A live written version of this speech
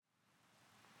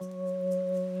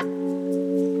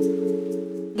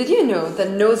Did you know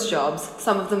that nose jobs,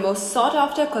 some of the most sought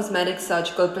after cosmetic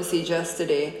surgical procedures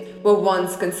today, were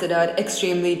once considered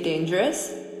extremely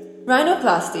dangerous?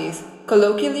 Rhinoplasties,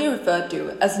 colloquially referred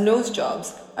to as nose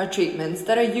jobs, are treatments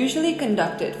that are usually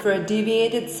conducted for a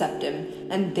deviated septum,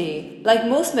 and they, like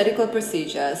most medical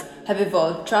procedures, have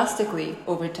evolved drastically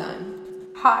over time.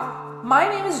 Hi, my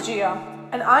name is Jia,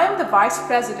 and I am the Vice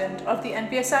President of the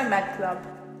NPSI Med Club,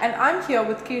 and I'm here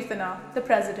with Kirtana, the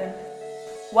President.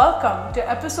 Welcome to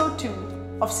episode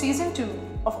 2 of season 2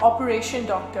 of Operation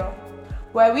Doctor,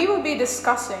 where we will be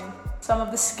discussing some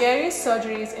of the scariest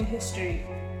surgeries in history.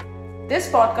 This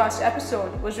podcast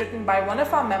episode was written by one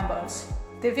of our members,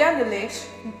 Divya Nilesh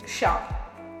Shah.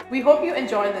 We hope you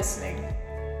enjoy listening.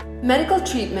 Medical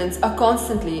treatments are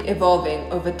constantly evolving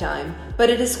over time, but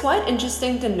it is quite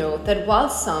interesting to note that while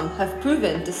some have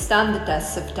proven to stand the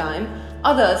tests of time,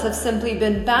 others have simply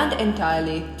been banned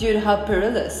entirely due to how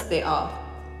perilous they are.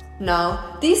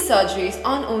 Now, these surgeries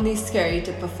aren't only scary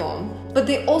to perform, but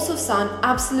they also sound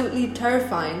absolutely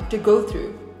terrifying to go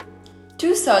through.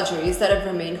 Two surgeries that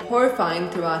have remained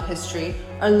horrifying throughout history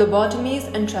are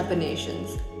lobotomies and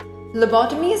trepanations.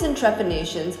 Lobotomies and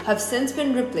trepanations have since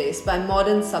been replaced by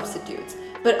modern substitutes,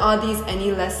 but are these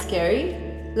any less scary?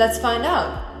 Let's find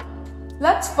out.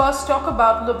 Let's first talk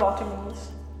about lobotomies.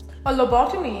 A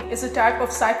lobotomy is a type of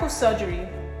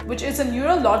psychosurgery, which is a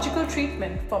neurological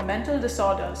treatment for mental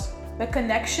disorders where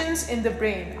connections in the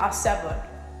brain are severed.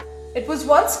 It was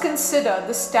once considered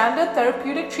the standard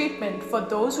therapeutic treatment for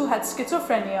those who had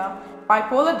schizophrenia,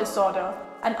 bipolar disorder,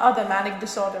 and other manic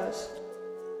disorders.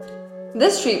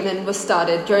 This treatment was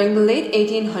started during the late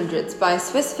 1800s by a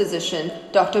Swiss physician,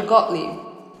 Dr. Gottlieb.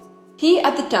 He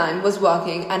at the time was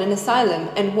working at an asylum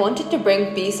and wanted to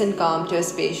bring peace and calm to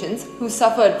his patients who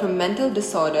suffered from mental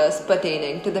disorders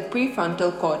pertaining to the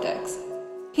prefrontal cortex.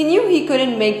 He knew he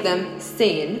couldn't make them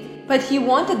sane, but he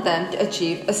wanted them to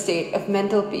achieve a state of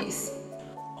mental peace.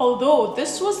 Although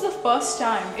this was the first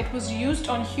time it was used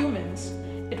on humans,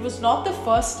 it was not the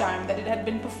first time that it had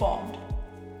been performed.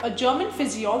 A German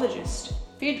physiologist,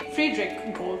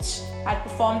 Friedrich Goltz, had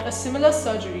performed a similar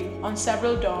surgery on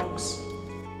several dogs.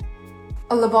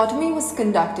 A lobotomy was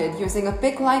conducted using a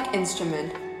pick-like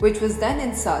instrument, which was then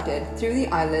inserted through the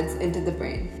eyelids into the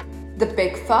brain. The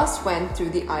pick first went through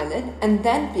the eyelid and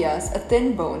then pierced a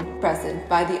thin bone present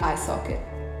by the eye socket.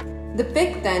 The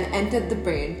pick then entered the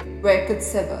brain, where it could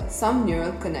sever some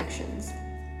neural connections.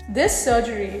 This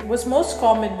surgery was most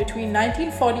common between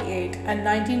 1948 and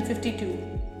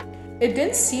 1952. It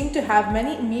didn't seem to have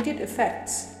many immediate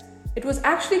effects. It was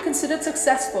actually considered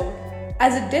successful,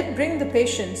 as it did bring the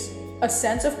patients a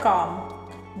sense of calm,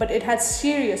 but it had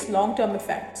serious long-term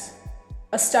effects.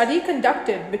 A study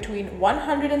conducted between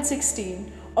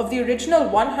 116 of the original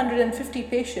 150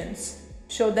 patients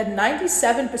showed that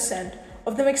 97%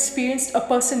 of them experienced a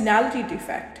personality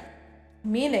defect,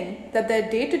 meaning that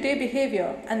their day-to-day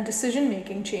behavior and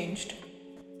decision-making changed.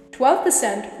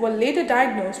 12% were later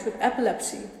diagnosed with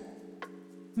epilepsy.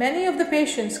 Many of the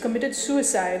patients committed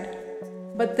suicide,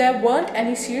 but there weren't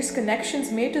any serious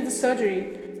connections made to the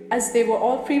surgery, as they were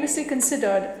all previously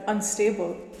considered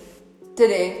unstable.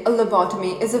 Today, a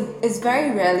lobotomy is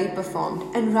very rarely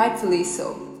performed, and rightfully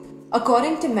so.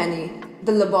 According to many,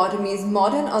 the lobotomy's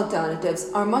modern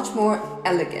alternatives are much more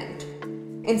elegant.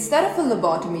 Instead of a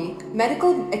lobotomy,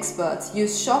 medical experts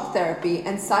use shock therapy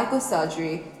and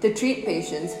psychosurgery to treat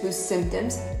patients whose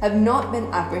symptoms have not been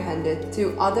apprehended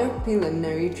through other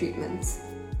preliminary treatments.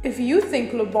 If you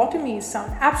think lobotomies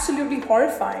sound absolutely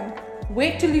horrifying,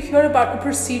 wait till you hear about a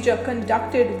procedure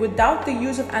conducted without the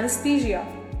use of anesthesia.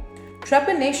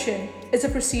 Trepanation is a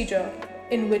procedure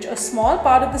in which a small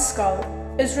part of the skull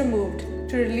is removed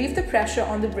to relieve the pressure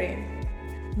on the brain.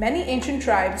 Many ancient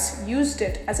tribes used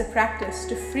it as a practice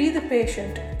to free the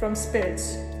patient from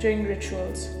spirits during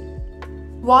rituals.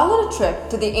 While on a trip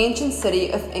to the ancient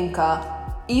city of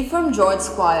Inca, Ephraim George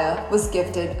Squire was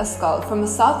gifted a skull from a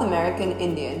South American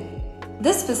Indian.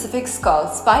 This specific skull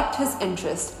spiked his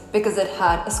interest because it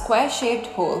had a square-shaped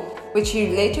hole, which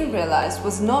he later realized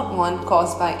was not one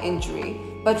caused by injury,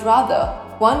 but rather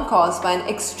one caused by an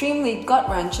extremely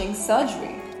gut-wrenching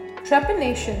surgery.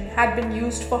 Trepanation had been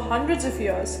used for hundreds of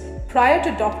years prior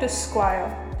to Dr.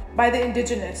 Squire by the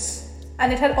indigenous,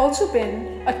 and it had also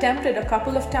been attempted a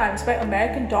couple of times by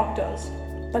American doctors,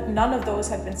 but none of those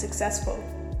had been successful.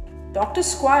 Dr.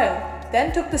 Squire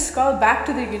then took the skull back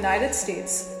to the United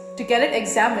States to get it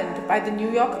examined by the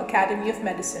New York Academy of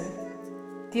Medicine.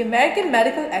 The American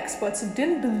medical experts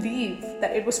didn't believe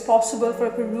that it was possible for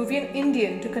a Peruvian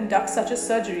Indian to conduct such a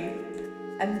surgery,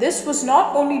 and this was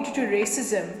not only due to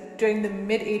racism during the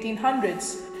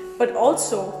mid-1800s, but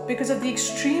also because of the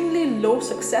extremely low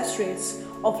success rates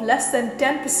of less than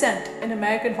 10% in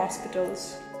American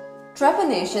hospitals.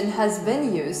 Trepanation has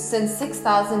been used since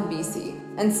 6000 BC,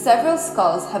 and several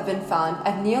skulls have been found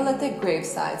at Neolithic grave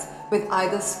sites with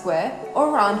either square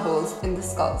or round holes in the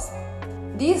skulls.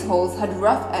 These holes had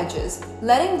rough edges,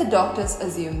 letting the doctors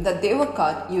assume that they were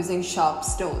cut using sharp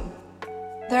stone.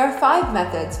 There are 5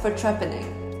 methods for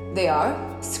trepanning. They are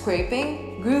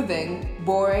scraping, grooving,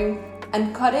 boring,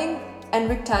 and cutting, and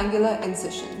rectangular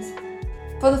incisions.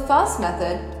 For the first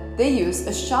method, they used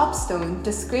a sharp stone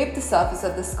to scrape the surface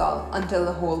of the skull until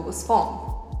a hole was formed.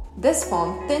 This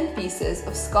formed thin pieces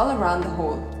of skull around the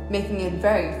hole, making it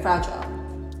very fragile.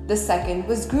 The second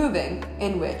was grooving,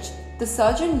 in which the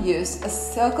surgeon used a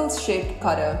circle-shaped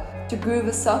cutter to groove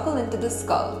a circle into the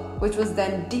skull, which was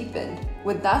then deepened,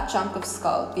 with that chunk of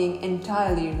skull being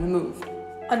entirely removed.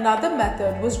 Another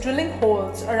method was drilling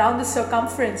holes around the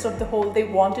circumference of the hole they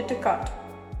wanted to cut.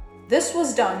 This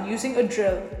was done using a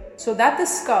drill so that the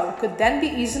skull could then be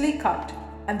easily cut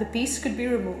and the piece could be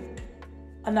removed.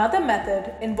 Another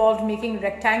method involved making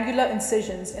rectangular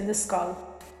incisions in the skull.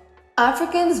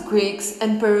 Africans, Greeks,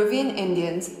 and Peruvian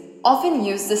Indians often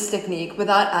used this technique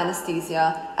without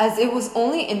anesthesia, as it was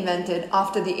only invented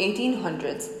after the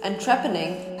 1800s and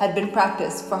trepanning had been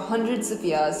practiced for hundreds of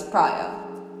years prior.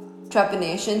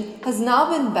 Trepanation has now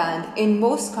been banned in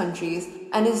most countries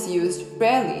and is used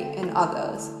rarely in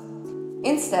others.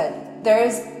 Instead, there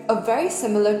is a very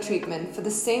similar treatment for the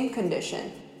same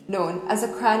condition, known as a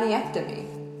craniectomy.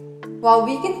 While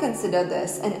we can consider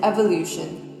this an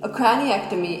evolution, a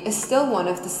craniectomy is still one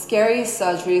of the scariest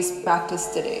surgeries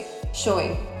practiced today,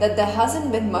 showing that there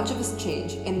hasn't been much of a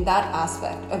change in that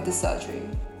aspect of the surgery.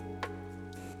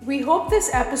 We hope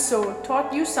this episode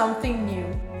taught you something new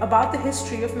about the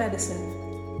history of medicine.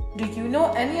 Do you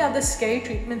know any other scary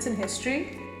treatments in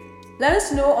history? Let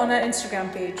us know on our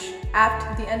Instagram page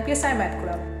at the NPSI Med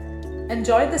Club.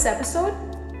 Enjoyed this episode?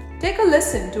 Take a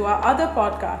listen to our other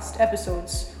podcast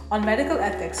episodes on medical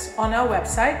ethics on our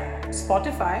website,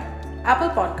 Spotify, Apple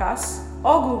Podcasts,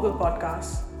 or Google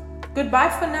Podcasts. Goodbye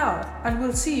for now, and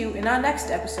we'll see you in our next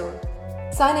episode.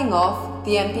 Signing off,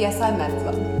 the NPSI Med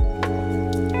Club.